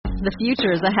The future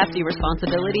is a hefty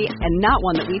responsibility and not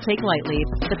one that we take lightly.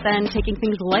 But then taking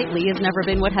things lightly has never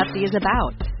been what Hefty is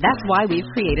about. That's why we've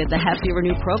created the Hefty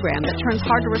Renew program that turns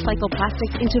hard-to-recycle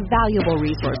plastics into valuable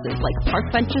resources like park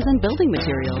benches and building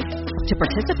materials. To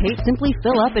participate, simply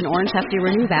fill up an orange Hefty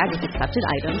Renew bag with accepted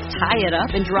items, tie it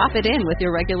up, and drop it in with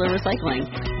your regular recycling.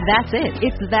 That's it.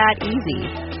 It's that easy.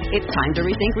 It's time to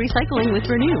rethink recycling with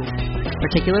Renew.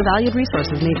 Particular valued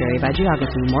resources may vary by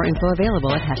geography. More info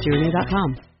available at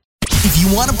heftyrenew.com. If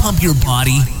you want to pump your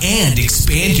body and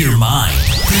expand your mind,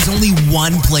 there's only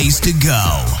one place to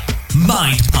go.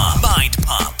 Mind Pump. Mind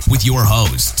Pump. With your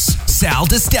hosts, Sal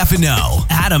DiStefano,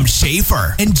 Adam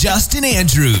Schafer, and Justin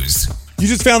Andrews. You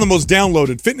just found the most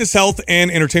downloaded fitness, health, and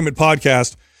entertainment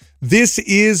podcast. This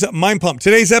is Mind Pump.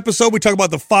 Today's episode, we talk about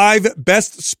the 5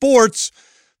 best sports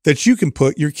that you can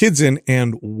put your kids in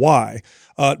and why.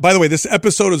 By the way, this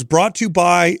episode is brought to you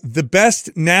by the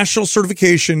best national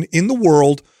certification in the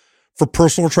world for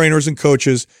personal trainers and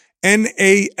coaches,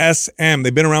 NASM.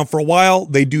 They've been around for a while.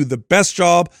 They do the best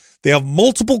job. They have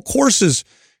multiple courses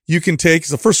you can take.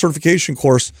 It's the first certification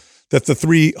course that the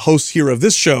 3 hosts here of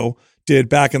this show did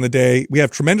back in the day. We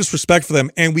have tremendous respect for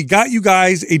them, and we got you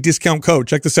guys a discount code.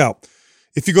 Check this out.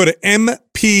 If you go to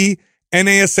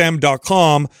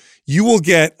mpnasm.com, you will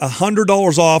get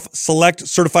 $100 off select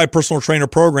certified personal trainer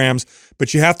programs,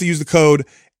 but you have to use the code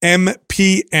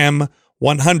MPM100.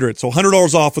 So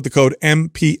 $100 off with the code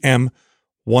MPM100.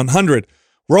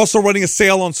 We're also running a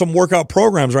sale on some workout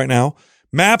programs right now.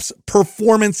 MAPS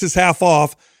Performance is half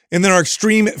off, and then our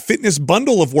Extreme Fitness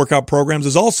bundle of workout programs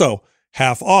is also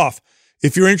half off.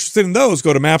 If you're interested in those,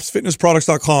 go to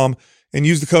mapsfitnessproducts.com and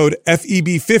use the code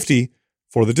FEB50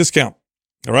 for the discount.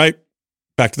 All right,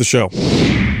 back to the show.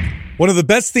 One of the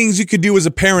best things you could do as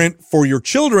a parent for your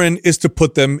children is to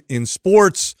put them in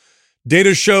sports.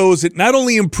 Data shows it not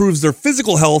only improves their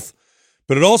physical health,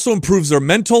 but it also improves their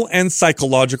mental and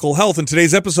psychological health. In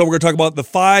today's episode, we're going to talk about the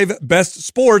 5 best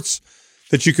sports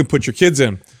that you can put your kids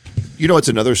in. You know, it's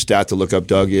another stat to look up,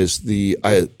 Doug, is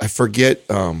I forget,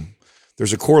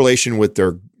 there's a correlation with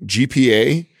their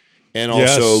GPA and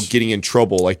also getting in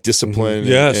trouble, like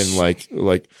discipline and like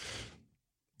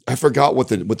I forgot what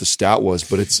the stat was,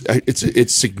 but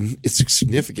it's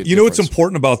significant. You know what's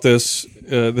important about this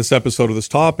episode of this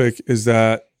topic is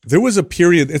that there was a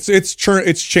period. It's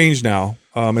changed now.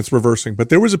 It's reversing, but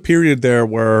there was a period there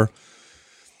where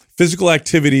physical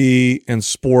activity and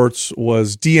sports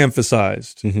was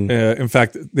de-emphasized. In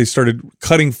fact, they started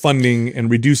cutting funding and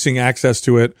reducing access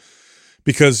to it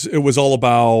because it was all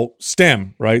about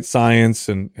STEM, right? Science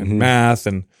and math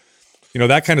and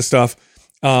that kind of stuff.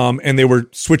 And they were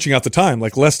switching out the time,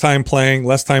 like less time playing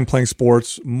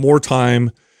sports, more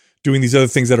time doing these other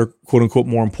things that are quote unquote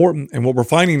more important. And what we're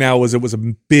finding now is it was a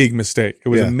big mistake. It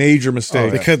was a major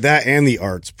mistake. They cut that and the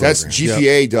arts program. That's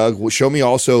GPA, Doug. Well, show me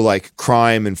also like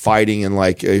crime and fighting and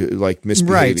like misbehaving.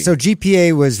 Right. So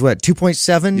GPA was what,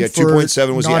 2.7? Yeah,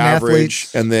 2.7 was the average.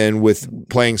 And then with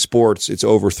playing sports, it's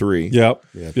over 3. Yep.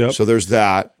 So there's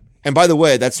that. And by the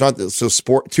way, that's not so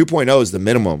sport 2.0 is the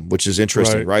minimum, which is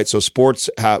interesting, right? So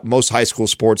most high school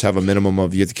sports have a minimum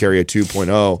of you have to carry a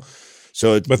 2.0.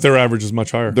 But their average is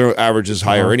much higher. Their average is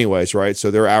higher anyways, right?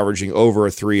 So they're averaging over a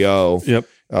 3.0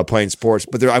 playing sports.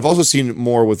 But I've also seen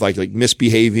more with like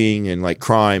misbehaving and like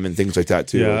crime and things like that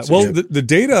too. Yeah. The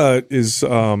data is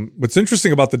what's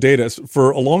interesting about the data is for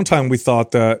a long time we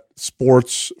thought that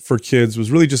sports for kids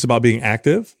was really just about being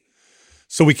active.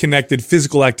 So we connected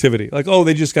physical activity. Like,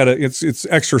 they just got to, it's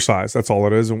exercise. That's all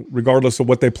it is. And regardless of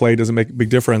what they play, doesn't make a big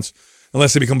difference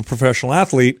unless they become a professional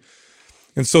athlete.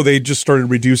 And so they just started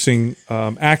reducing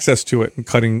access to it and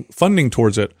cutting funding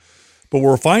towards it. But what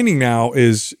we're finding now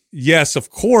is, yes, of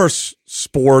course,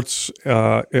 sports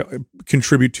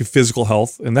contribute to physical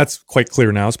health. And that's quite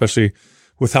clear now, especially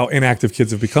with how inactive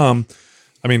kids have become.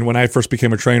 I mean, when I first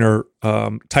became a trainer,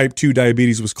 type 2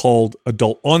 diabetes was called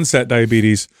adult onset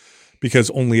diabetes, because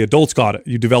only adults got it.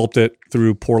 You developed it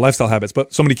through poor lifestyle habits.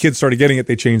 But so many kids started getting it,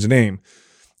 they changed the name.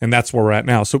 And that's where we're at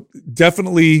now. So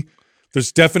definitely,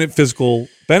 there's definite physical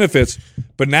benefits.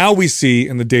 But now we see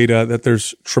in the data that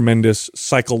there's tremendous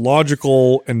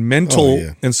psychological and mental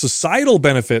and societal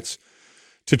benefits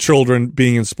to children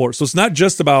being in sports. So it's not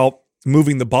just about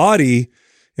moving the body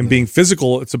and being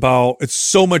physical. It's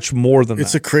so much more than that.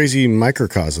 It's a crazy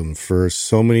microcosm for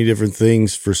so many different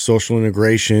things, for social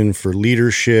integration, for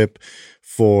leadership,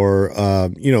 for,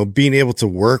 being able to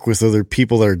work with other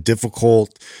people that are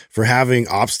difficult, for having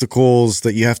obstacles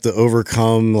that you have to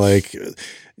overcome. Like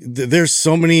there's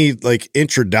so many like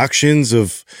introductions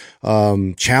of,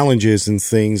 challenges and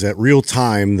things at real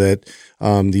time that,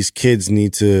 these kids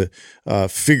need to,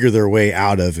 figure their way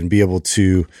out of and be able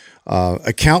to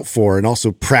account for and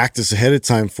also practice ahead of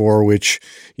time for, which,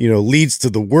 leads to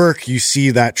the work. You see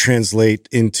that translate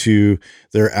into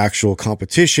their actual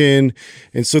competition.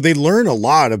 And so they learn a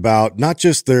lot about not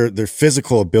just their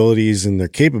physical abilities and their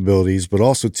capabilities, but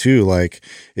also too, like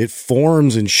it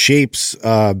forms and shapes,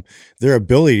 their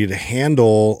ability to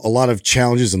handle a lot of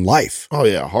challenges in life. Oh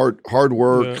yeah. Hard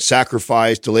work,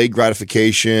 sacrifice, delayed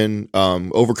gratification,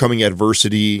 overcoming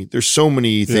adversity. There's so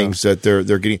many things that they're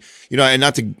getting, and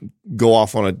not to go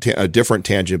off on a different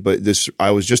tangent, but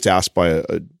I was just asked by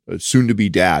a soon to be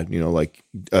dad, like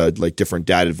different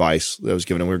dad advice that was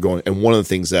given, and we were going, and one of the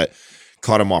things that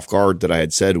caught him off guard that I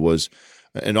had said was,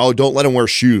 don't let him wear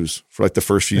shoes for like the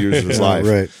first few years of his life.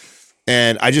 Right.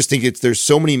 And I just think there's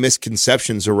so many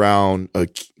misconceptions around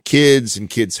kids and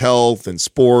kids' health and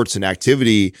sports and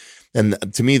activity. And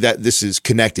to me, that this is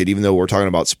connected, even though we're talking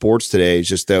about sports today. It's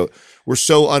just that we're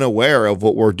so unaware of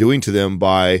what we're doing to them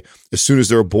by, as soon as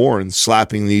they're born,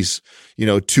 slapping these,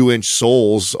 2-inch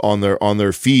soles on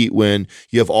their feet, when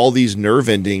you have all these nerve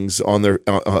endings on their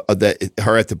that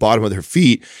are at the bottom of their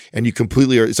feet, and you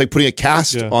completely it's like putting a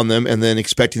cast on them and then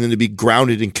expecting them to be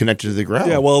grounded and connected to the ground.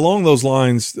 Yeah, well, along those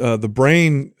lines, the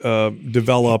brain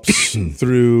develops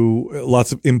through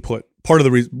lots of input. Part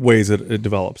of the ways that it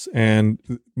develops, and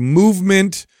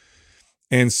movement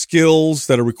and skills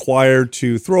that are required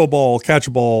to throw a ball, catch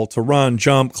a ball, to run,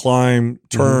 jump, climb,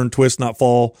 turn, twist, not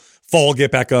fall,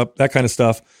 get back up, that kind of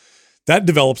stuff. That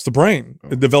develops the brain.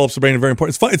 It develops the brain. Very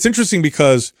important. It's interesting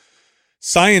because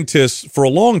scientists for a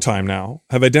long time now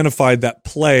have identified that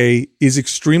play is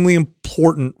extremely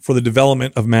important for the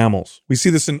development of mammals. We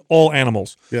see this in all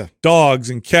animals,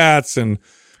 dogs and cats and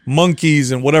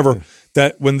monkeys and whatever.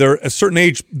 That when they're a certain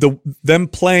age, them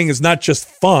playing is not just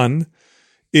fun;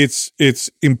 it's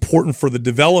important for the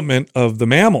development of the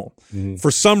mammal. For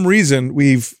some reason,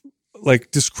 we've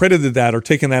discredited that or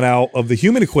taken that out of the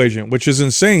human equation, which is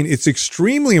insane. It's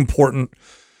extremely important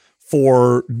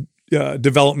for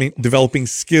developing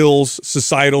skills,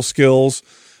 societal skills,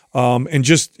 and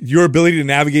just your ability to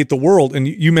navigate the world. And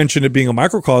you mentioned it being a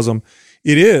microcosm.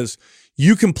 It is.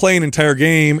 You can play an entire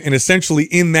game and essentially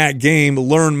in that game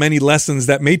learn many lessons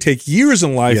that may take years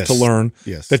in life to learn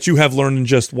that you have learned in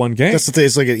just one game. That's the thing.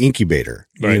 It's like an incubator,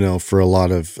 for a lot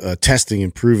of testing,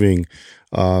 improving,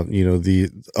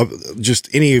 just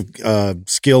any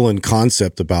skill and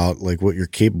concept about like what you're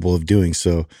capable of doing.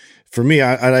 So for me,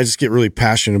 I just get really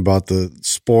passionate about the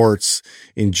sports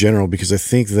in general, because I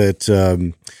think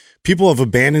that people have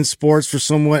abandoned sports for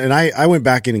somewhat. And I went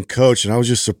back in and coached, and I was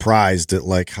just surprised at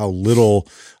like how little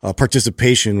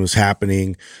participation was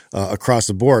happening across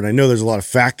the board. And I know there's a lot of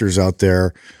factors out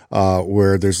there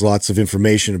where there's lots of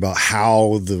information about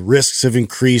how the risks have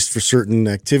increased for certain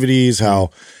activities, how,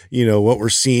 what we're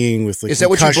seeing with like, is that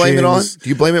what you blame it on? Do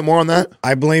you blame it more on that?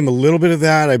 I blame a little bit of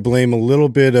that. I blame a little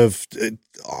bit of,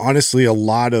 honestly, a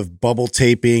lot of bubble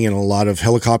taping and a lot of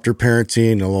helicopter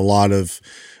parenting and a lot of,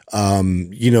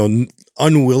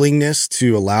 unwillingness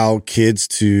to allow kids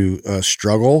to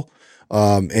struggle,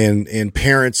 and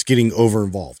parents getting over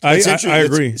involved. I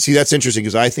agree. See, that's interesting,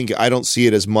 because I don't see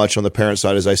it as much on the parent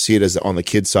side as I see it as on the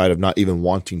kid side of not even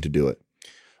wanting to do it.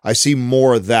 I see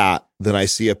more of that than I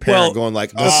see a parent going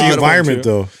like, that's the environment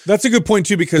though. That's a good point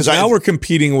too, because now we're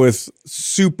competing with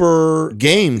super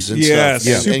games and stuff.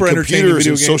 Yeah. Super and entertaining computers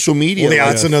video and games. social media.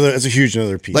 Well, that's a huge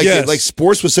another piece. Like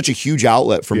sports was such a huge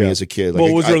outlet for me as a kid. Like,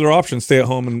 what was your other option? Stay at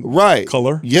home and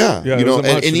color? Yeah.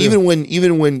 And even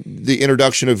when the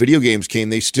introduction of video games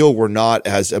came, they still were not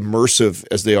as immersive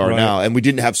as they are now. And we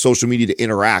didn't have social media to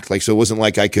interact. So it wasn't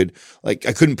like I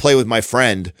couldn't play with my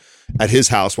friend at his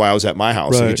house while I was at my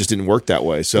house. It just didn't work that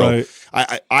way. So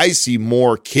I see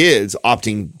more kids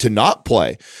opting to not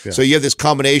play. Yeah. So you have this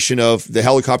combination of the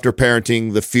helicopter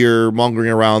parenting, the fear mongering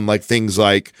around like things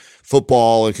like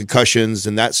football and concussions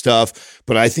and that stuff.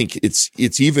 But I think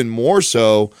it's even more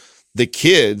so the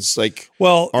kids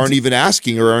aren't even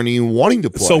asking or aren't even wanting to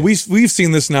play. So we've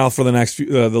seen this now for the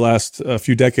last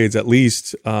few decades at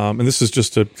least. And this is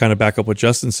just to kind of back up what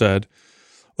Justin said.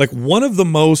 Like one of the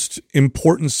most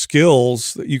important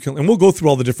skills that you can, and we'll go through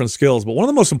all the different skills, but one of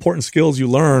the most important skills you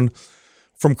learn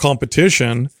from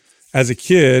competition as a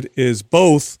kid is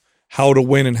both how to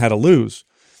win and how to lose.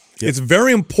 Yep. It's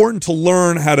very important to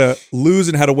learn how to lose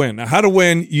and how to win. Now, how to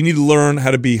win, you need to learn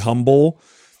how to be humble,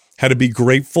 how to be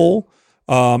grateful,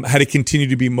 how to continue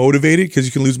to be motivated, because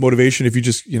you can lose motivation if you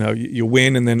just, you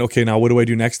win and then, okay, now what do I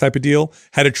do next type of deal?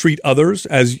 How to treat others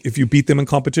as if you beat them in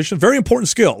competition. Very important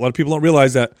skill. A lot of people don't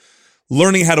realize that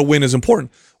learning how to win is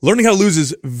important. Learning how to lose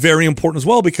is very important as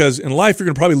well, because in life, you're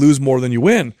going to probably lose more than you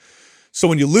win. So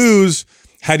when you lose,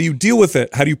 How do you deal with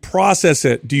it? How do you process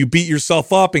it? Do you beat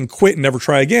yourself up and quit and never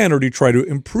try again? Or do you try to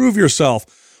improve yourself?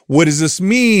 What does this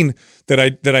mean that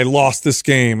I lost this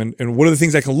game? And what are the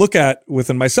things I can look at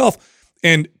within myself?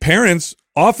 And parents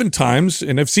oftentimes,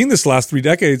 and I've seen this last 3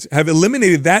 decades, have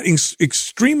eliminated that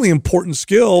extremely important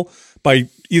skill by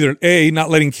either A, not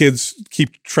letting kids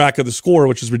keep track of the score,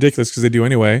 which is ridiculous because they do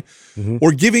anyway,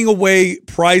 or giving away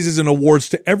prizes and awards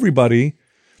to everybody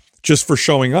just for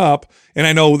showing up. And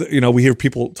I know that, we hear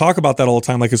people talk about that all the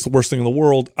time, like it's the worst thing in the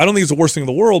world. I don't think it's the worst thing in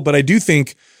the world, but I do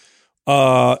think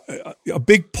a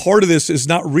big part of this is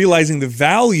not realizing the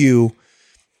value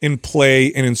in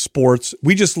play and in sports.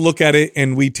 We just look at it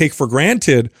and we take for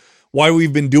granted why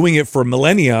we've been doing it for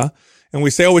millennia. And we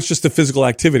say, oh, it's just a physical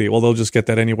activity. Well, they'll just get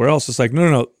that anywhere else. It's like,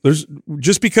 no. There's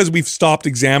just because we've stopped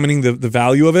examining the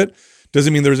value of it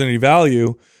doesn't mean there's any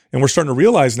value. And we're starting to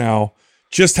realize now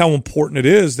just how important it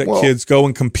is that kids go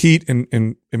and compete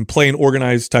and play in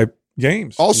organized type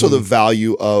games. Also the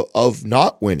value of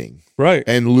not winning. Right.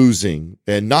 And losing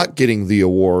and not getting the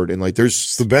award. And like,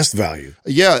 it's the best value.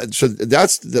 Yeah. So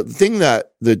that's the thing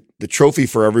that the trophy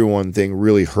for everyone thing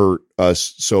really hurt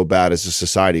us so bad as a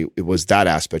society. It was that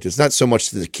aspect. It's not so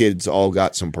much that the kids all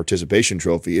got some participation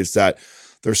trophy. It's that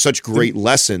there's such great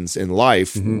lessons in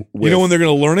life. When they're going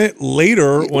to learn it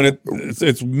later when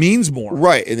it means more.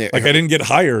 Right. And like I didn't get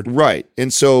hired. Right.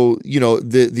 And so,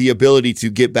 the ability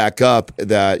to get back up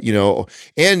that,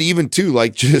 and even too,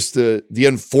 like just the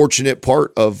unfortunate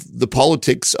part of the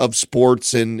politics of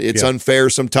sports and it's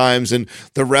unfair sometimes. And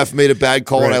the ref made a bad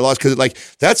call and I lost because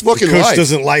that's fucking the coach life.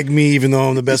 Doesn't like me even though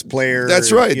I'm the best player.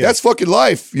 That's right. Yeah. That's fucking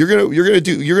life. You're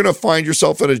going to find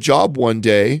yourself at a job one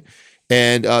day.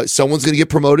 And someone's going to get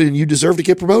promoted and you deserve to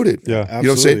get promoted. Yeah, absolutely. You know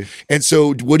what I'm saying? And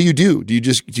so what do?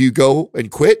 Do you go and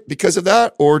quit because of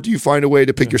that? Or do you find a way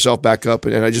to pick yourself back up?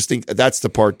 And I just think that's the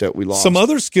part that we lost. Some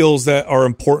other skills that are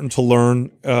important to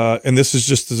learn, and this is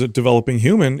just as a developing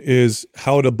human, is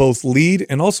how to both lead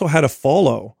and also how to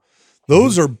follow.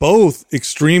 Those are both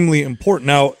extremely important.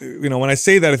 Now, when I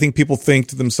say that, I think people think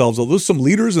to themselves, oh, there's some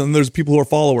leaders and then there's people who are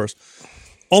followers.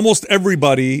 Almost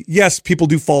everybody, yes, people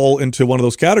do fall into one of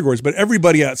those categories, but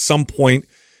everybody at some point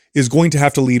is going to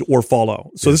have to lead or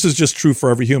follow. So this is just true for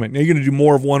every human. Now, you're going to do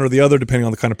more of one or the other depending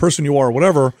on the kind of person you are or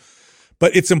whatever,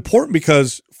 but it's important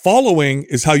because following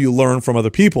is how you learn from other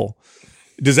people.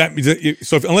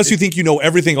 Unless you think you know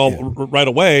everything right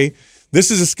away,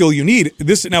 this is a skill you need.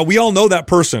 Now, we all know that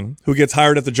person who gets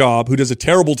hired at the job, who does a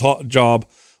terrible job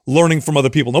learning from other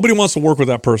people. Nobody wants to work with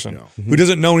that person who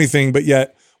doesn't know anything, but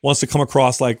yet wants to come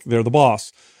across like they're the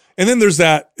boss. And then there's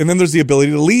that. And then there's the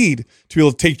ability to lead, to be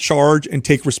able to take charge and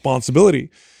take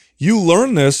responsibility. You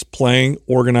learn this playing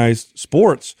organized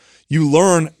sports. You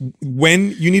learn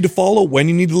when you need to follow, when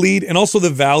you need to lead, and also the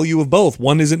value of both.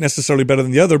 One isn't necessarily better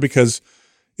than the other because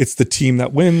it's the team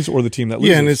that wins or the team that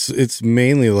loses. Yeah, and it's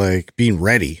mainly like being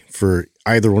ready for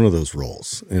either one of those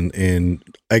roles and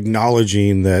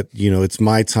acknowledging that, it's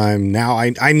my time now.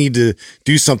 I need to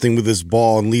do something with this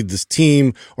ball and lead this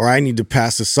team, or I need to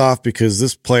pass this off because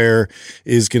this player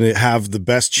is going to have the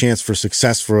best chance for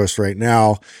success for us right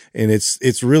now. And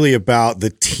it's really about the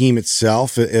team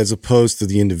itself as opposed to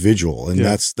the individual. And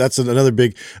that's another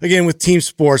big, again, with team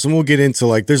sports, and we'll get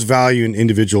into there's value in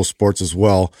individual sports as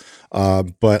well.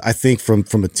 But I think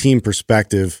from a team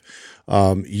perspective,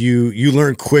 you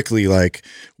learn quickly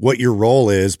what your role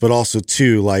is, but also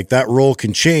too that role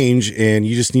can change, and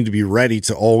you just need to be ready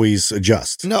to always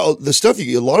adjust. No, the stuff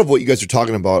a lot of what you guys are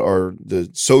talking about are the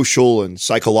social and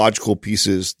psychological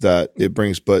pieces that it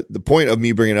brings. But the point of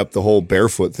me bringing up the whole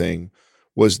barefoot thing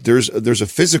was there's a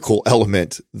physical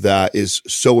element that is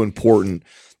so important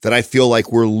that I feel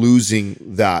like we're losing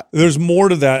that. There's more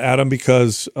to that, Adam,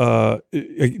 because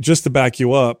just to back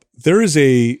you up, there is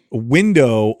a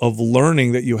window of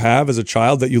learning that you have as a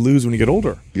child that you lose when you get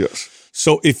older. Yes.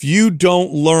 So if you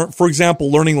don't learn, for example,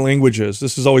 learning languages,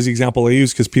 this is always the example I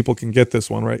use because people can get this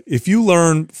one, right? If you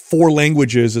learn 4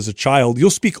 languages as a child, you'll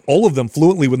speak all of them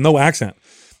fluently with no accent.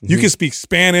 You can speak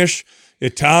Spanish,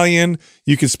 Italian,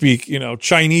 you can speak,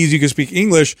 Chinese, you can speak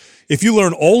English. If you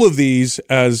learn all of these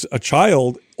as a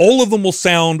child, all of them will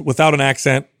sound without an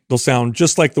accent. They'll sound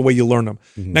just like the way you learn them.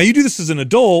 Now, you do this as an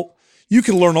adult, you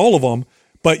can learn all of them,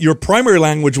 but your primary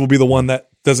language will be the one that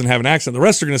doesn't have an accent. The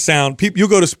rest are going to sound, you'll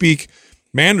go to speak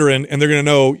Mandarin and they're going to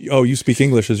know, oh, you speak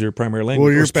English as your primary language.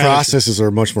 Well, your processes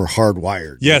are much more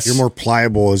hardwired. Yes. You're more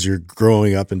pliable as you're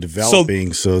growing up and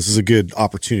developing. So this is a good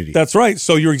opportunity. That's right.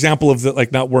 So your example of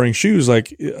not wearing shoes,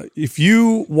 if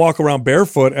you walk around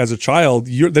barefoot as a child,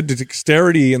 the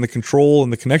dexterity and the control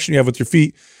and the connection you have with your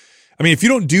feet, I mean, if you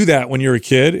don't do that when you're a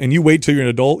kid and you wait till you're an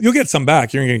adult, you'll get some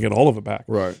back. You're going to get all of it back.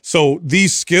 Right. So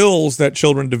these skills that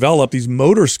children develop, these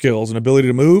motor skills and ability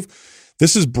to move,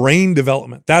 this is brain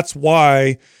development. That's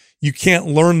why you can't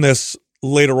learn this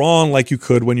later on like you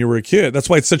could when you were a kid. That's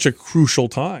why it's such a crucial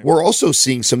time. We're also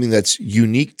seeing something that's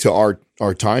unique to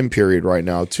our time period right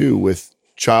now too, with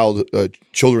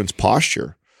children's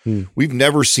posture. We've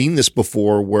never seen this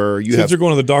before, where kids are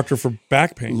going to the doctor for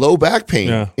back pain, low back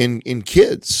pain in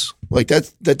kids. Like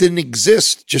that didn't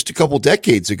exist just a couple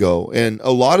decades ago. And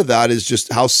a lot of that is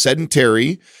just how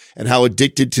sedentary and how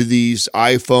addicted to these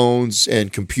iPhones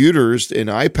and computers and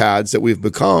iPads that we've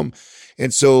become.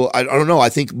 And so I don't know. I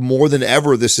think more than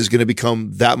ever, this is going to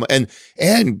become that much.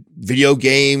 And video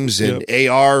games and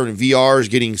AR and VR is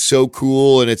getting so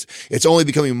cool, and it's only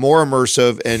becoming more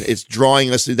immersive, and it's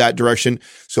drawing us in that direction.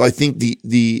 So I think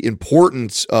the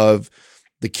importance of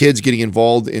the kids getting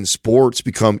involved in sports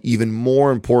become even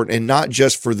more important, and not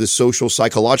just for the social,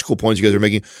 psychological points you guys are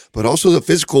making, but also the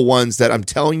physical ones that I'm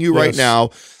telling you right now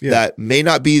that may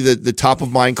not be the top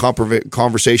of mind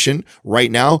conversation right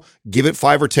now. Give it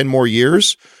 5 or 10 more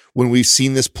years when we've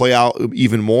seen this play out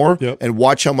even more, and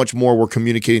watch how much more we're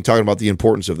communicating, talking about the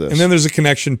importance of this. And then there's a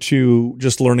connection to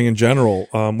just learning in general.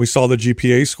 We saw the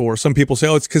GPA score. Some people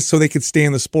say, it's because so they could stay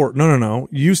in the sport. No.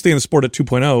 You stay in the sport at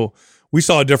 2.0. We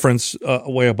saw a difference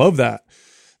way above that.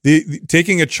 The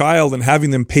taking a child and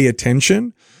having them pay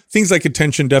attention, things like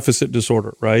attention deficit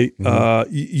disorder, right?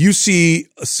 You see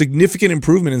a significant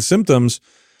improvement in symptoms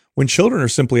when children are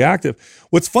simply active.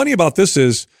 What's funny about this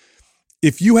is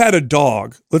if you had a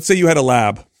dog, let's say you had a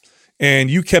lab,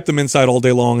 and you kept them inside all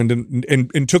day long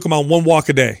and took them on one walk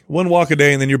a day,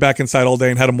 and then you're back inside all day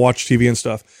and had them watch TV and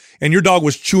stuff. And your dog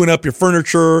was chewing up your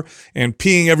furniture and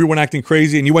peeing everyone, acting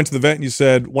crazy. And you went to the vet and you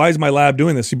said, why is my lab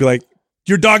doing this? He'd be like,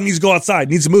 your dog needs to go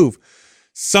outside, needs to move.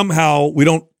 Somehow we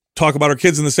don't talk about our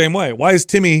kids in the same way. Why is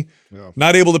Timmy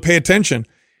not able to pay attention?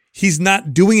 He's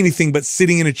not doing anything but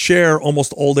sitting in a chair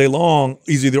almost all day long.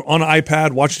 He's either on an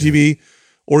iPad, watching TV,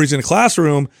 or he's in a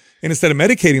classroom. And instead of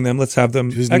medicating them, let's have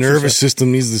them His nervous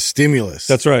system needs the stimulus.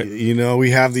 That's right. You know, we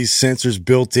have these sensors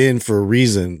built in for a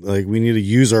reason. Like, we need to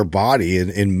use our body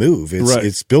and move.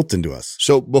 It's built into us.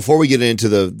 So before we get into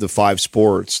the 5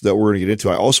 sports that we're going to get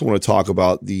into, I also want to talk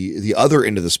about the other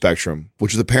end of the spectrum,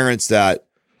 which are the parents that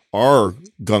are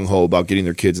gung-ho about getting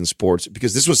their kids in sports.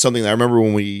 Because this was something that I remember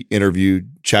when we interviewed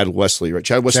Chad Wesley, right?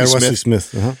 Chad Wesley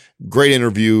Smith. Uh-huh. Great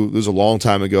interview. This was a long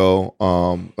time ago.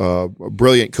 A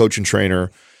brilliant coach and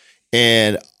trainer.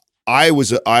 And I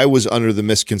was under the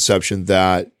misconception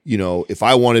that, you know, if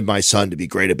I wanted my son to be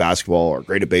great at basketball or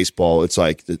great at baseball, it's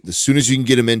like the soon as you can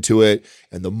get him into it,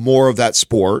 and the more of that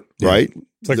sport, right?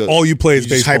 It's like all you play is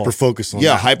baseball. Hyper focus on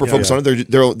that. Hyper focus on it.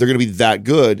 They're going to be that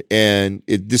good, and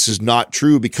this is not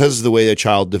true because of the way a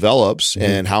child develops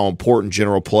and how important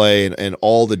general play and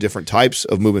all the different types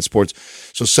of movement sports.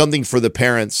 So something for the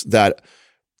parents that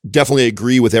definitely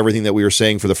agree with everything that we were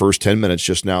saying for the first 10 minutes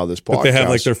just now of this podcast. But they have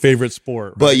like their favorite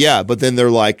sport. Right? But then they're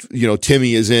like, you know,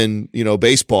 Timmy is in, you know,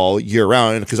 baseball year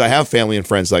round. And because I have family and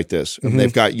friends like this, and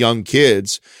they've got young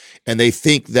kids, and they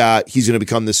think that he's going to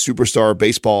become this superstar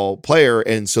baseball player.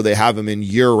 And so they have him in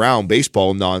year round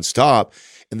baseball nonstop.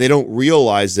 And they don't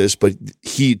realize this, but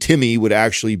Timmy would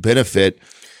actually benefit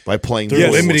by playing.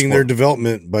 They're limiting their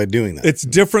development by doing that. It's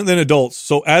different than adults.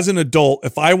 So as an adult,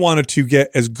 if I wanted to get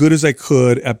as good as I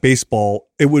could at baseball,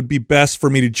 it would be best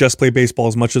for me to just play baseball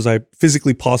as much as I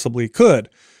physically possibly could.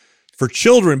 For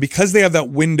children, because they have that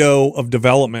window of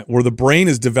development where the brain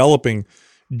is developing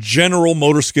general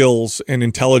motor skills and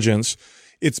intelligence,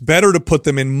 it's better to put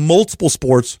them in multiple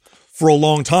sports for a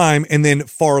long time, and then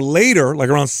far later, like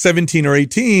around 17 or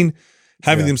 18,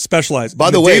 having them specialize.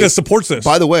 By the way, data supports this.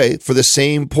 By the way, for the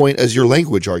same point as your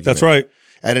language argument. That's right.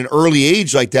 At an early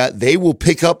age like that, they will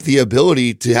pick up the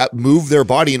ability to move their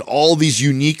body in all these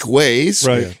unique ways,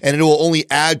 right? And it will only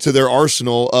add to their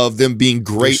arsenal of them being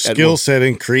great. Their skill set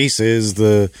increases.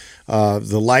 The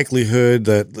likelihood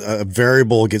that a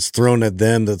variable gets thrown at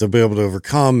them that they'll be able to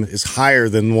overcome is higher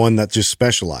than one that just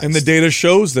specialized. And the data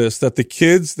shows this, that the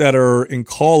kids that are in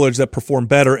college that perform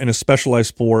better in a specialized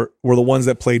sport were the ones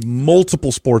that played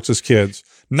multiple sports as kids,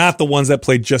 not the ones that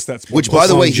played just that sport. Which, by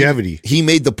the way, he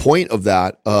made the point of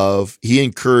that, of he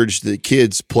encouraged the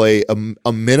kids play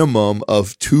a minimum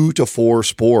of 2 to 4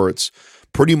 sports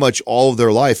pretty much all of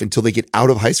their life until they get out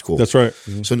of high school. That's right.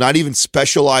 Mm-hmm. So not even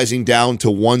specializing down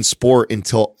to one sport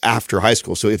until after high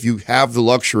school. So if you have the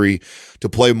luxury to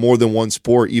play more than one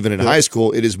sport, even in high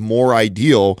school, it is more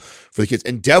ideal for the kids.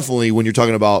 And definitely when you're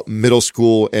talking about middle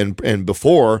school and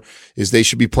before, is they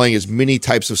should be playing as many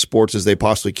types of sports as they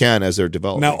possibly can as they're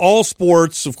developing. Now, all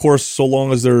sports, of course, so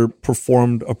long as they're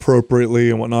performed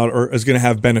appropriately and whatnot, is going to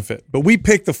have benefit. But we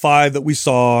picked the 5 that we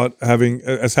saw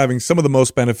as having some of the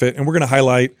most benefit, and we're going to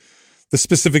highlight the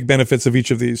specific benefits of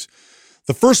each of these.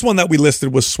 The first one that we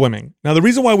listed was swimming. Now, the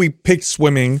reason why we picked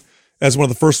swimming as one of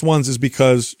the first ones is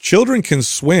because children can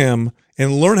swim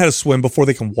and learn how to swim before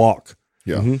they can walk.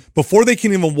 Yeah. Mm-hmm. Before they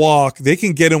can even walk, they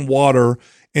can get in water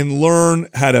and learn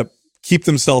how to keep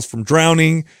themselves from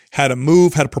drowning, how to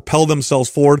move, how to propel themselves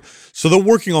forward. So they're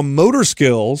working on motor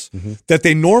skills that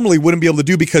they normally wouldn't be able to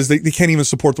do because they can't even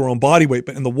support their own body weight.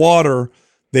 But in the water,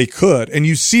 they could. And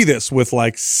you see this with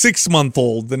like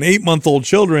 6-month-old and 8-month-old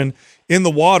children in the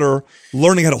water,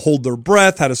 learning how to hold their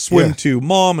breath, how to swim to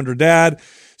mom and her dad.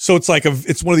 So it's like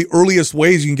it's one of the earliest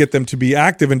ways you can get them to be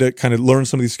active and to kind of learn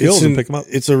some of these skills and pick them up.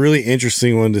 It's a really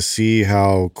interesting one to see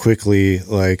how quickly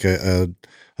like a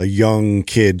young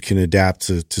kid can adapt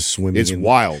to swimming. It's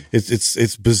wild.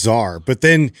 It's bizarre. But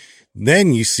then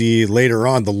you see later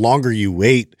on, the longer you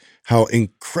wait, how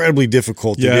incredibly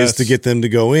difficult it is to get them to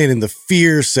go in, and the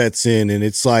fear sets in, and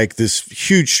it's like this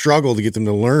huge struggle to get them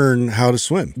to learn how to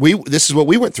swim. This is what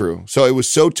we went through. So it was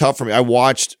so tough for me. I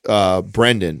watched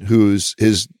Brendan, who's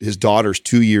his daughter's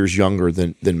 2 years younger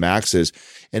than Max is.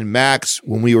 And Max,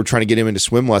 when we were trying to get him into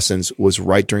swim lessons, was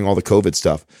right during all the COVID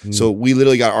stuff. So we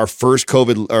literally got our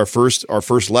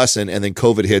first lesson, and then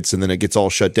COVID hits, and then it gets all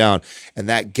shut down. And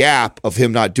that gap of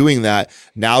him not doing that,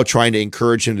 now trying to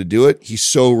encourage him to do it, he's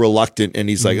so reluctant, and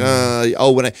he's like,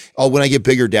 when I get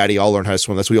bigger, Daddy, I'll learn how to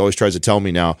swim. That's what he always tries to tell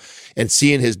me now. And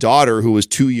seeing his daughter, who was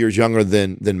 2 years younger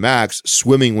than Max,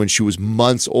 swimming when she was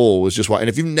months old was just wild. And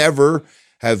if you've never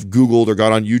have Googled or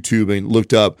got on YouTube and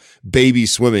looked up baby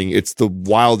swimming, it's the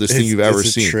wildest thing you've ever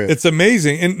seen. Trip. It's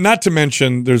amazing. And not to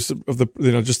mention there's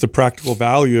just the practical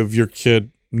value of your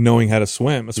kid knowing how to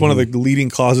swim. It's one of the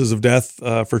leading causes of death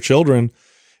for children.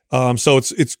 So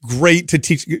it's great to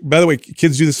teach. By the way,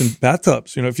 kids do this in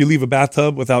bathtubs. If you leave a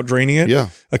bathtub without draining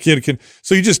it, a kid can.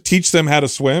 So you just teach them how to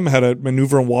swim, how to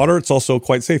maneuver in water. It's also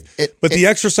quite safe. But the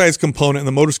exercise component and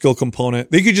the motor skill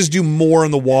component, they could just do more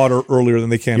in the water earlier than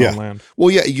they can on land.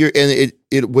 Well,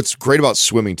 what's great about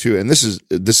swimming too, and this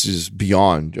is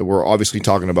beyond. We're obviously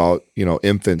talking about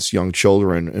infants, young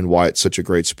children, and why it's such a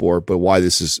great sport, but why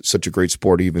this is such a great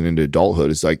sport even into adulthood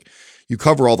is like, you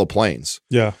cover all the planes.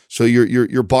 Yeah. So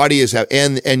your body is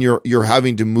and you're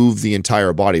having to move the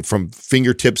entire body from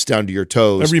fingertips down to your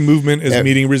toes. Every movement is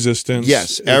meeting resistance.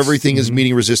 Yes, everything is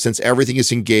meeting resistance. Everything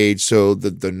is engaged. So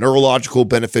the neurological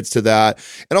benefits to that,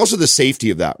 and also the safety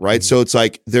of that, right? So it's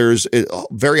like there's a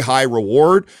very high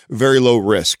reward, very low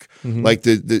risk. Like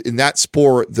in that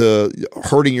sport, the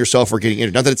hurting yourself or getting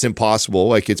injured. Not that it's impossible.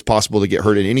 Like it's possible to get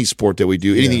hurt in any sport that we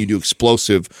do. Anything you do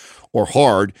explosive or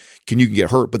hard, you can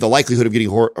get hurt, but the likelihood of getting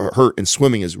hurt in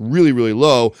swimming is really, really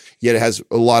low. Yet it has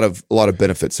a lot of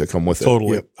benefits that come with it.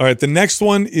 Totally. Yep. All right. The next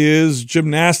one is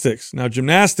gymnastics. Now,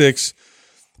 gymnastics,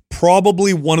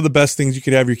 probably one of the best things you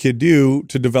could have your kid do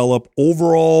to develop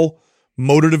overall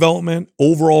motor development,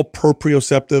 overall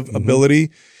proprioceptive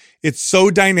ability. It's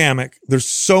so dynamic. There's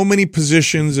so many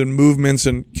positions and movements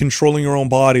and controlling your own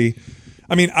body.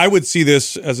 I mean, I would see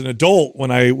this as an adult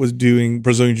when I was doing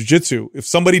Brazilian Jiu-Jitsu. If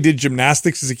somebody did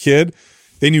gymnastics as a kid,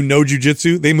 they knew no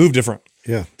Jiu-Jitsu, they moved different.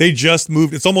 Yeah. They just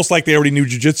moved. It's almost like they already knew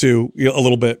Jiu-Jitsu a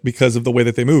little bit because of the way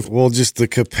that they move. Well, just the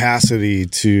capacity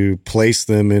to place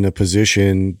them in a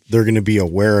position, they're going to be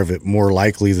aware of it more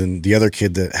likely than the other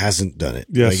kid that hasn't done it.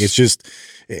 Yes. Like it's just,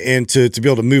 and to be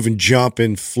able to move and jump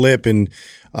and flip and,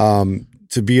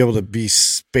 to be able to be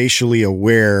spatially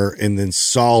aware and then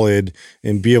solid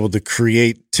and be able to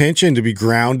create tension, to be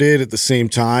grounded at the same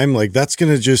time, like that's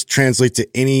going to just translate to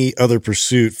any other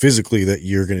pursuit physically that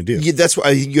you're going to do. Yeah, that's why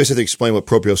I think you guys have to explain what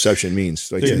proprioception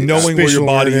means. Like knowing where your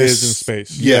body is in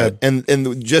space. Yeah.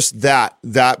 And just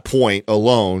that point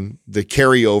alone, the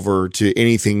carryover to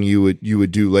anything you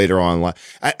would do later on.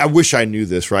 I wish I knew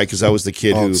this, right? Because I was the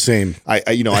kid who same. I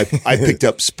picked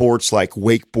up sports like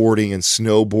wakeboarding and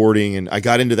snowboarding, and I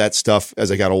got into that stuff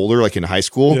as I got older, like in high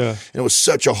school. Yeah. And it was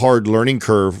such a hard learning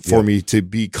curve for me to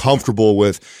be comfortable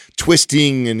with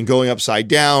twisting and going upside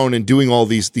down and doing all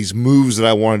these moves that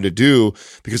I wanted to do,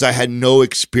 because I had no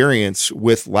experience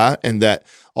with that, and that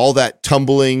all that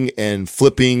tumbling and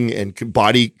flipping and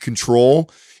body control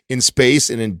in space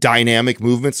and in dynamic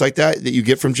movements like that you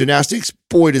get from gymnastics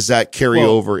boy, does that carry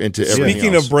over into everything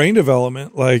Speaking else. of brain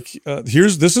development, like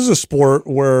this is a sport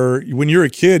where when you're a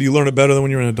kid, you learn it better than when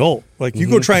you're an adult. Like you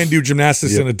go try and do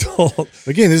gymnastics as an adult.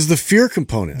 Again, this is the fear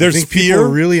component. There's I think fear.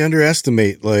 People really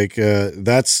underestimate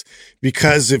that's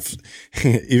because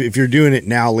if you're doing it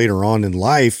now later on in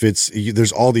life,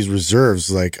 there's all these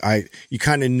reserves. Like you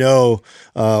kind of know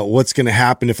what's going to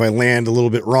happen if I land a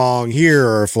little bit wrong here,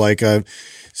 or if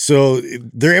so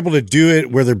they're able to do it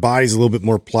where their body's a little bit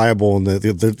more pliable, and they're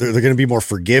going to be more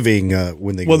forgiving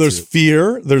when they. Well, there's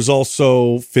fear. There's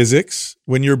also physics.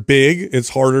 When you're big, it's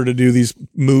harder to do these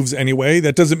moves anyway.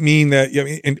 That doesn't mean that.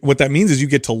 And what that means is you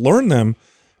get to learn them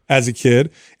as a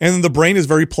kid, and then the brain is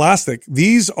very plastic.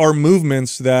 These are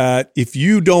movements that if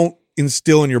you don't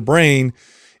instill in your brain,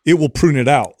 it will prune it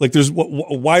out. Like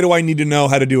why do I need to know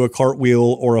how to do a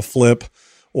cartwheel or a flip?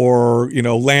 Or,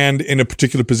 land in a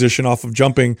particular position off of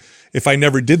jumping if I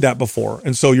never did that before.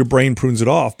 And so your brain prunes it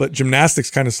off. But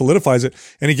gymnastics kind of solidifies it.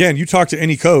 And again, you talk to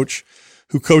any coach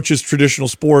who coaches traditional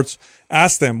sports,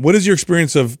 ask them, what is your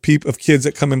experience of kids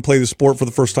that come and play the sport for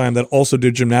the first time that also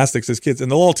did gymnastics as kids? And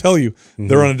they'll all tell you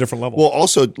they're on a different level. Well,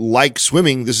 also, like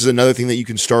swimming, this is another thing that you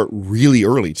can start really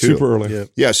early, too. Super early.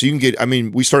 Yeah, so you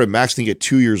can we started Max thing at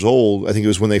 2 years old. I think it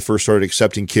was when they first started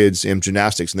accepting kids in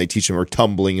gymnastics, and they teach them, or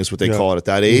tumbling is what they call it at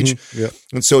that age.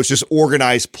 And so it's just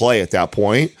organized play at that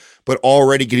point, but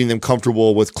already getting them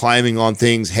comfortable with climbing on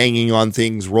things, hanging on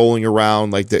things, rolling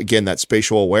around, again, that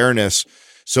spatial awareness.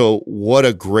 So what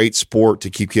a great sport to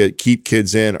keep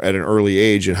kids in at an early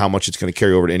age, and how much it's going to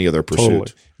carry over to any other pursuit.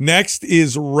 Totally. Next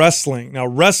is wrestling. Now,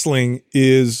 wrestling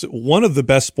is one of the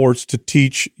best sports to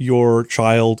teach your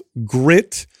child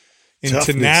grit and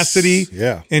tenacity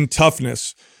and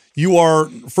toughness. You are,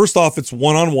 first off, it's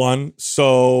one-on-one,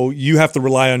 so you have to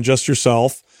rely on just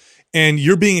yourself, and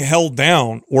you're being held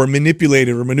down or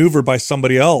manipulated or maneuvered by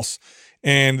somebody else.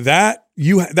 And that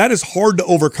is hard to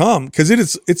overcome because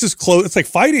it's as close. It's like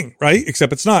fighting, right?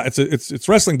 Except it's not. It's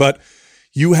wrestling, but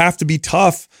you have to be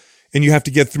tough and you have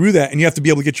to get through that, and you have to be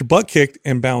able to get your butt kicked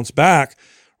and bounce back.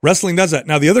 Wrestling does that.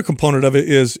 Now, the other component of it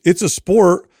is it's a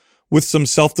sport with some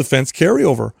self-defense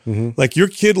carryover. Like your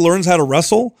kid learns how to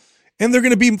wrestle, and they're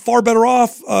going to be far better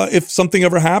off if something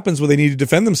ever happens where they need to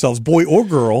defend themselves, boy or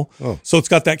girl. So it's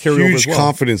got that carryover huge as well.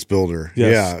 Confidence builder.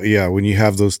 Yes. Yeah. When you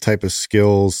have those type of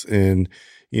skills, and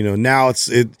now it's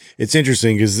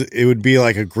interesting because it would be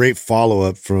like a great follow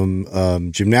up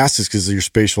from gymnastics because of your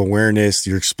spatial awareness,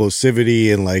 your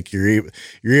explosivity, and like you're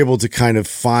able to kind of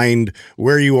find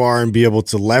where you are and be able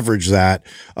to leverage that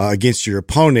against your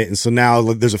opponent. And so now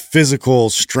there's a physical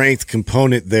strength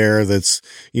component there that's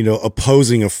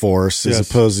opposing a force as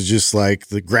opposed to just like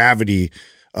the gravity,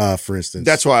 for instance.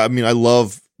 That's why I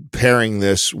love pairing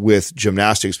this with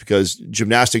gymnastics, because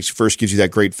gymnastics first gives you that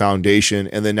great foundation,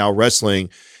 and then now wrestling,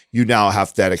 you now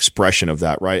have that expression of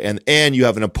that, right? And you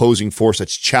have an opposing force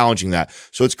that's challenging that.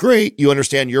 So it's great. You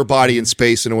understand your body and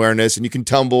space and awareness, and you can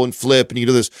tumble and flip and you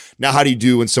do this. Now, how do you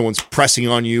do when someone's pressing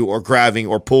on you or grabbing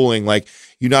or pulling? Like,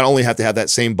 you not only have to have that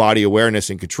same body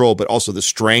awareness and control, but also the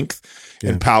strength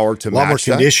and power to match that. A lot more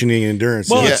conditioning and endurance.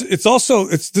 Well,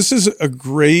 this is a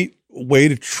great way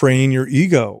to train your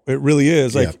ego. It really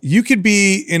is. Like you could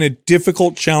be in a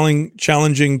difficult,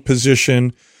 challenging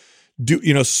position,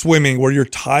 swimming where you're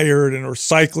tired, or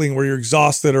cycling where you're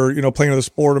exhausted, or, playing another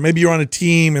sport, or maybe you're on a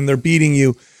team and they're beating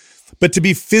you, but to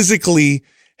be physically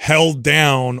held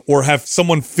down or have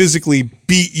someone physically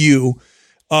beat you,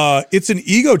 it's an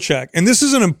ego check. And this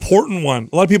is an important one.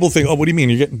 A lot of people think, oh, what do you mean?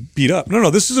 You're getting beat up. No,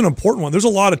 this is an important one. There's a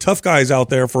lot of tough guys out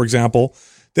there, for example,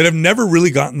 that have never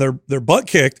really gotten their butt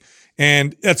kicked.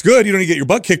 And that's good. You don't need to get your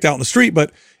butt kicked out in the street.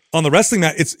 But on the wrestling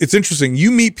mat, it's interesting.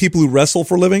 You meet people who wrestle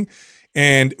for a living,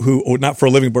 and who, not for a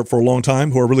living, but for a long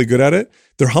time, who are really good at it.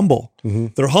 They're humble.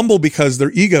 They're humble because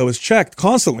their ego is checked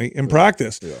constantly in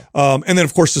practice. And then,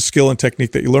 of course, the skill and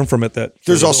technique that you learn from it.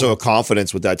 There's also a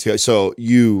confidence with that too. So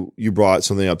you brought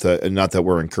something up that, and not that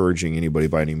we're encouraging anybody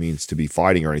by any means to be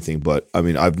fighting or anything, but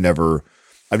I've never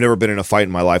been in a fight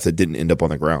in my life that didn't end up on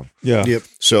the ground. Yeah. Yep.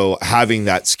 So having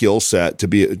that skill set to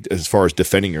be, as far as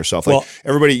defending yourself, like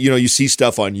everybody, you see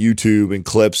stuff on YouTube and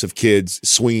clips of kids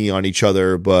swinging on each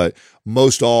other, but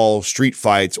most all street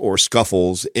fights or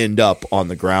scuffles end up on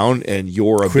the ground, and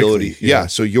your ability,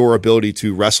 so your ability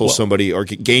to wrestle somebody or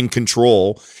gain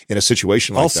control in a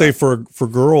situation like that. I'll say for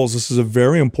girls, this is a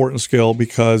very important skill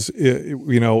because,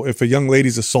 if a young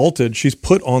lady's assaulted, she's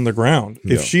put on the ground.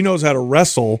 If she knows how to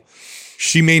wrestle,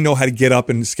 she may know how to get up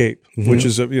and escape, which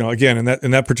is, again, in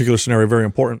that particular scenario, very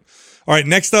important. All right,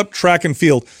 next up, track and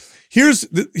field.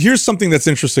 Here's something that's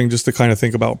interesting just to kind of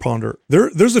think about, ponder.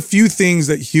 There's a few things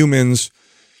that humans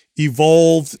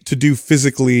evolved to do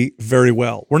physically very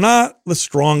well. We're not the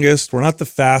strongest. We're not the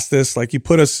fastest. Like you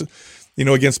put us,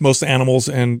 against most animals,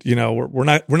 and we're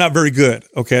not very good.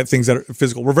 Okay, at things that are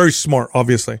physical. We're very smart,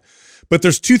 obviously, but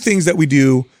there's two things that we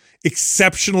do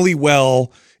exceptionally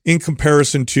well in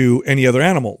comparison to any other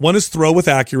animal. One is throw with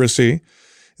accuracy,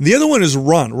 and the other one is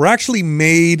run. We're actually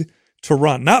made to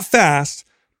run, not fast,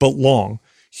 but long.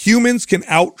 Humans can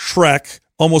out-trek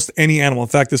almost any animal. In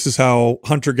fact, this is how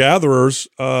hunter-gatherers,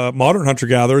 modern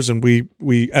hunter-gatherers, and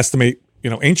we estimate,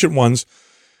 ancient ones,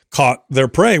 caught their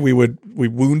prey. We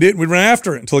wound it, and we'd run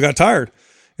after it until it got tired,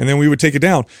 and then we would take it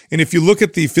down. And if you look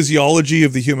at the physiology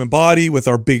of the human body with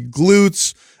our big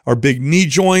glutes, our big knee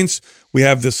joints, we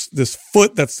have this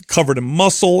foot that's covered in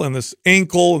muscle, and this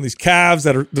ankle, and these calves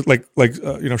that are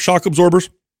like shock absorbers.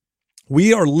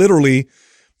 We are literally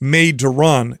made to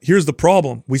run. Here's the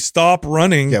problem. We stop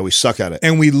running. Yeah, we suck at it.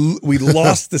 And we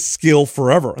lost the skill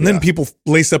forever. And then people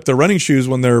lace up their running shoes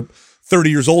when they're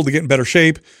 30 years old to get in better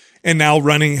shape. And now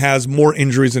running has more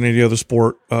injuries than any other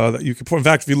sport that you can. In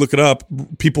fact, if you look it up,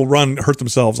 people hurt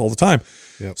themselves all the time.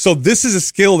 Yep. So this is a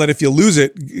skill that if you lose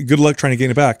it, good luck trying to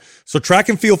gain it back. So track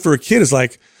and field for a kid is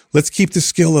like, let's keep the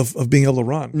skill of being able to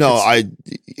run. No,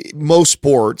 most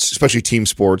sports, especially team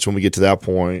sports, when we get to that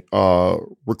point,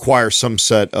 require some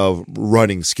set of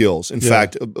running skills. In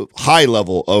fact, a high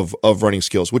level of running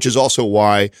skills, which is also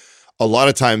why a lot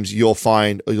of times you'll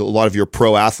find a lot of your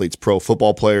pro athletes, pro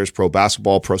football players, pro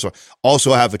basketball,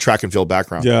 also have a track and field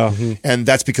background. Yeah. Mm-hmm. And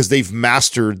that's because they've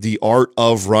mastered the art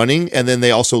of running. And then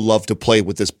they also love to play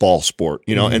with this ball sport,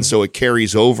 and so it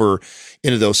carries over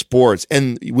into those sports.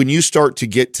 And when you start to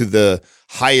get to the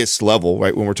highest level,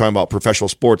 right, when we're talking about professional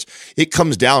sports, it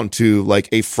comes down to like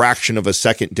a fraction of a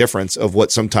second difference of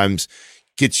what sometimes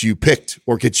gets you picked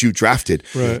or gets you drafted.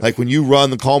 Right. Like when you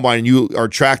run the combine and you are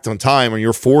tracked on time and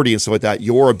you're 40 and stuff like that,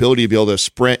 your ability to be able to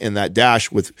sprint in that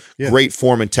dash with great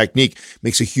form and technique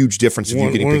makes a huge difference if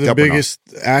you're getting picked up or not. One of the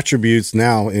biggest attributes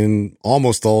now in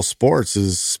almost all sports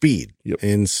is speed. Yep.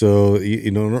 And so,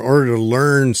 in order to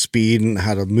learn speed and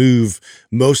how to move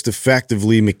most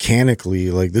effectively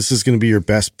mechanically, like this is going to be your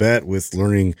best bet with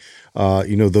learning,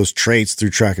 those traits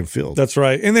through track and field. That's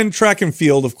right. And then track and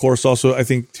field, of course, also, I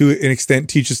think to an extent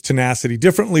teaches tenacity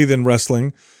differently than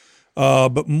wrestling,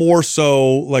 but more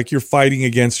so like you're fighting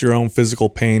against your own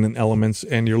physical pain and elements,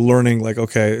 and you're learning like,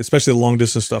 okay, especially the long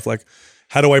distance stuff, like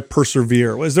how do I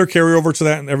persevere? Is there carryover to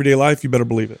that in everyday life? You better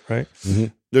believe it, right? Mm-hmm.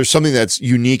 There's something that's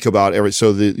unique about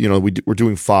we're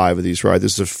doing 5 of these, right?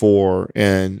 This is 4,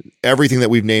 and everything that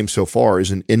we've named so far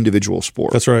is an individual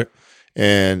sport. That's right.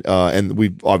 And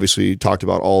we've obviously talked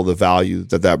about all the value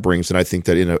that brings. And I think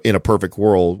that in a perfect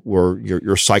world where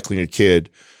you're cycling a kid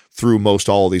through most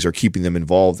all of these or keeping them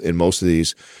involved in most of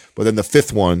these. But then the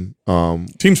 5th one,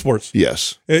 team sports.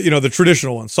 Yes. The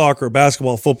traditional ones, soccer,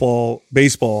 basketball, football,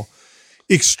 baseball,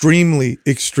 extremely,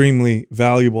 extremely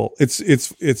valuable.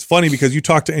 It's funny because you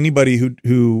talk to anybody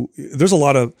who there's a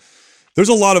lot of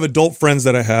adult friends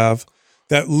that I have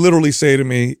that literally say to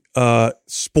me,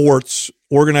 sports,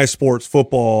 organized sports,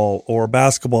 football or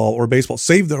basketball or baseball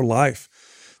saved their life,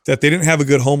 that they didn't have a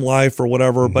good home life or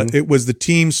whatever, but it was the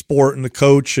team sport and the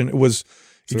coach, and it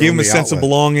gave them a sense of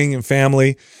belonging and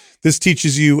family. This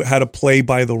teaches you how to play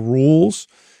by the rules,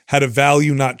 how to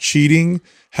value not cheating,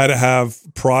 how to have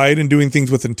pride in doing things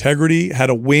with integrity, how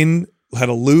to win, how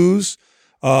to lose,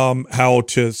 how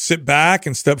to sit back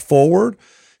and step forward.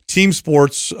 Team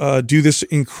sports do this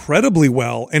incredibly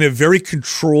well in a very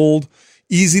controlled,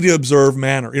 easy to observe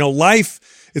manner.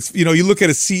 Life, it's, you look at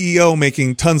a CEO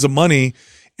making tons of money,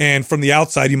 and from the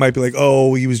outside, you might be like,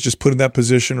 oh, he was just put in that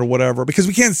position or whatever, because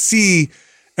we can't see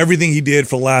everything he did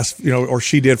for the last, or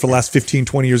she did for the last 15,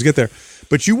 20 years to get there.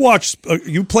 But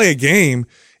you play a game,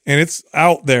 and it's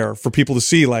out there for people to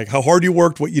see, like how hard you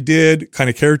worked, what you did, kind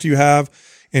of character you have.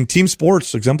 And team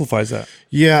sports exemplifies that.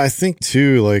 Yeah, I think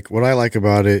too, like what I like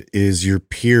about it is your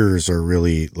peers are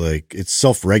really like, it's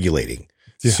self-regulating.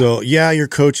 Yeah. So your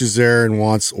coach is there and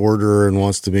wants order and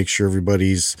wants to make sure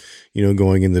everybody's,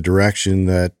 going in the direction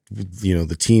that,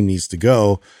 the team needs to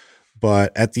go.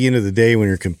 But at the end of the day, when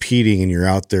you're competing and you're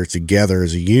out there together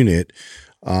as a unit,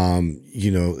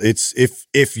 it's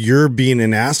if you're being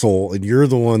an asshole and you're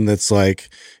the one that's like,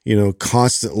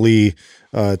 constantly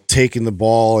taking the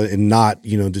ball and not,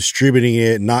 distributing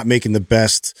it, not making the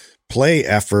best play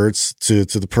efforts to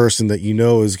the person that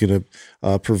is going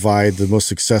to provide the most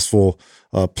successful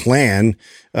plan,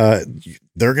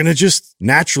 they're going to just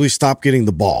naturally stop getting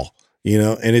the ball,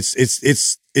 and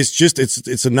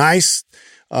it's a nice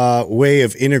way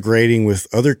of integrating with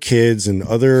other kids and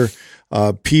other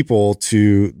people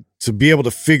to be able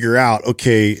to figure out,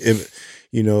 okay,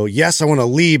 yes, I want to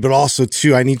lead, but also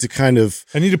too, I need to play with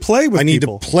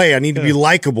people. I need to be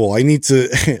likable. I need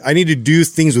to do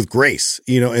things with grace,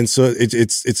 and so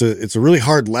it's a really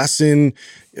hard lesson,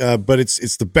 but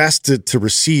it's the best to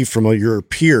receive from your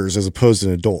peers as opposed to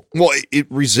an adult. Well, it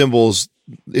resembles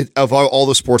of all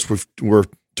the sports we're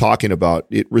talking about,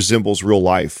 it resembles real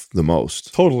life the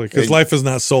most. Totally, because life is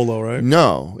not solo, right?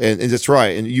 No, and that's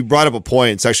right. And you brought up a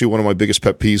point. It's actually one of my biggest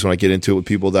pet peeves when I get into it with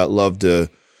people that love to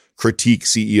critique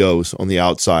CEOs on the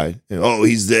outside.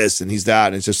 He's this and he's that.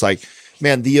 And it's just like,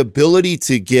 man, the ability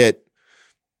to get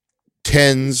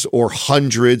tens or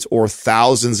hundreds or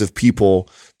thousands of people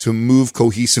to move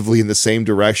cohesively in the same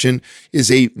direction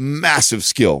is a massive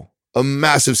skill.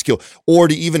 Or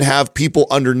to even have people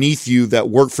underneath you that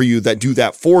work for you that do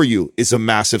that for you is a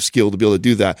massive skill to be able to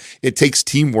do that. It takes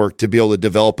teamwork to be able to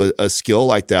develop a skill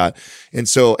like that. And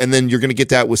then you're going to get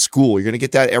that with school. You're going to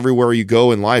get that everywhere you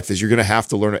go in life, is you're going to have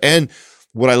to learn. And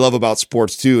what I love about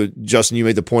sports too, Justin, you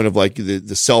made the point of like the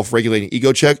self-regulating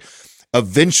ego check.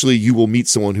 Eventually you will meet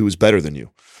someone who is better than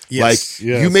you. Yes,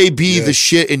 you may be the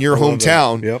shit in your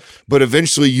hometown, but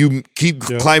eventually you keep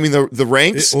climbing the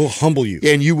ranks. It will humble you.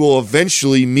 And you will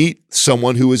eventually meet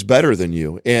someone who is better than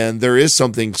you. And there is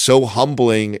something so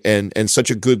humbling and such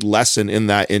a good lesson in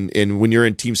that. And when you're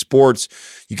in team sports,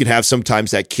 you can have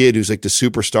sometimes that kid who's like the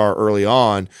superstar early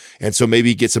on. And so maybe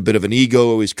he gets a bit of an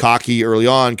ego. He's cocky early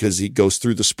on because he goes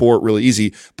through the sport really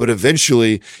easy. But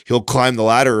eventually he'll climb the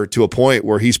ladder to a point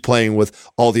where he's playing with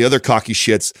all the other cocky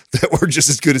shits that were just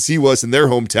as good as he was in their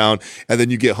hometown. And then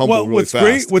you get humbled really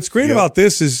fast. What's great about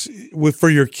this is for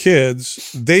your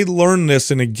kids, they learn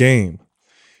this in a game.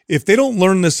 If they don't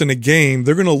learn this in a game,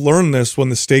 they're going to learn this when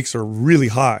the stakes are really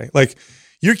high. Like,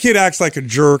 your kid acts like a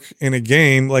jerk in a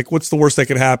game. Like, what's the worst that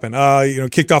could happen?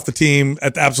 Kicked off the team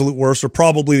at the absolute worst, or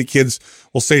probably the kids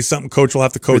will say something. Coach will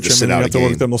have to coach him, and you have to work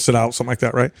with them. They'll sit out, something like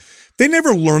that, right? They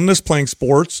never learn this playing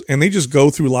sports, and they just go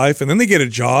through life, and then they get a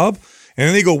job, and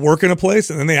then they go work in a place,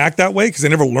 and then they act that way because they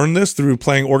never learned this through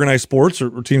playing organized sports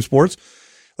or team sports.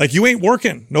 Like, you ain't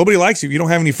working. Nobody likes you. You don't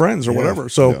have any friends or whatever.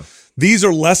 So these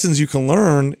are lessons you can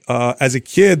learn as a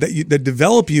kid that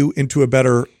develop you into a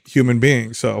better human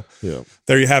being. So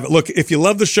there you have it. Look, if you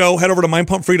love the show, head over to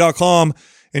mindpumpfree.com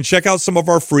and check out some of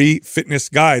our free fitness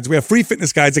guides. We have free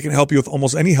fitness guides that can help you with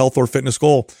almost any health or fitness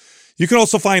goal. You can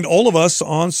also find all of us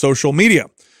on social media.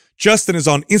 Justin is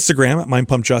on Instagram at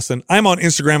MindPumpJustin. I'm on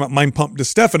Instagram at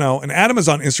MindPumpDeStefano, and Adam is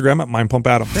on Instagram at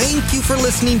MindPumpAdam. Thank you for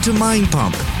listening to Mind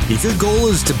Pump. If your goal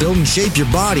is to build and shape your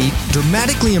body,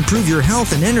 dramatically improve your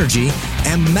health and energy,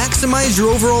 and maximize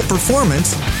your overall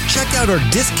performance, check out our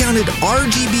discounted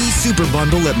RGB Super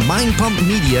Bundle at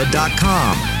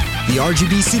MindPumpMedia.com. The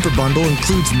RGB Super Bundle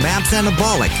includes MAPS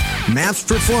Anabolic, MAPS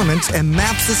Performance, and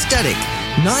MAPS Aesthetic.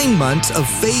 9 months of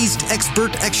phased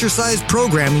expert exercise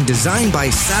programming designed by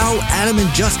Sal, Adam, and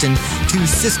Justin to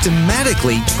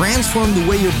systematically transform the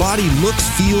way your body looks,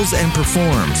 feels, and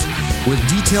performs. With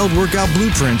detailed workout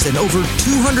blueprints and over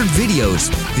 200 videos,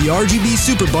 the RGB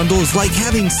Super Bundle is like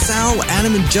having Sal,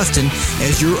 Adam, and Justin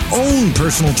as your own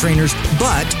personal trainers,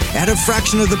 but at a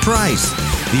fraction of the price.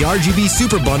 The RGB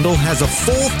Super Bundle has a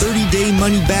full 30-day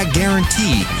money-back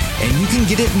guarantee, and you can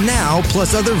get it now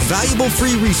plus other valuable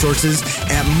free resources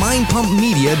at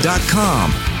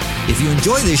mindpumpmedia.com. If you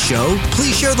enjoy this show,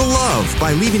 please share the love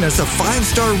by leaving us a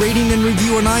 5-star rating and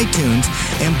review on iTunes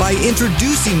and by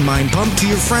introducing Mind Pump to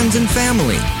your friends and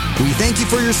family. We thank you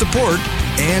for your support,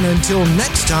 and until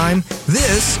next time,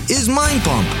 this is Mind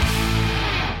Pump.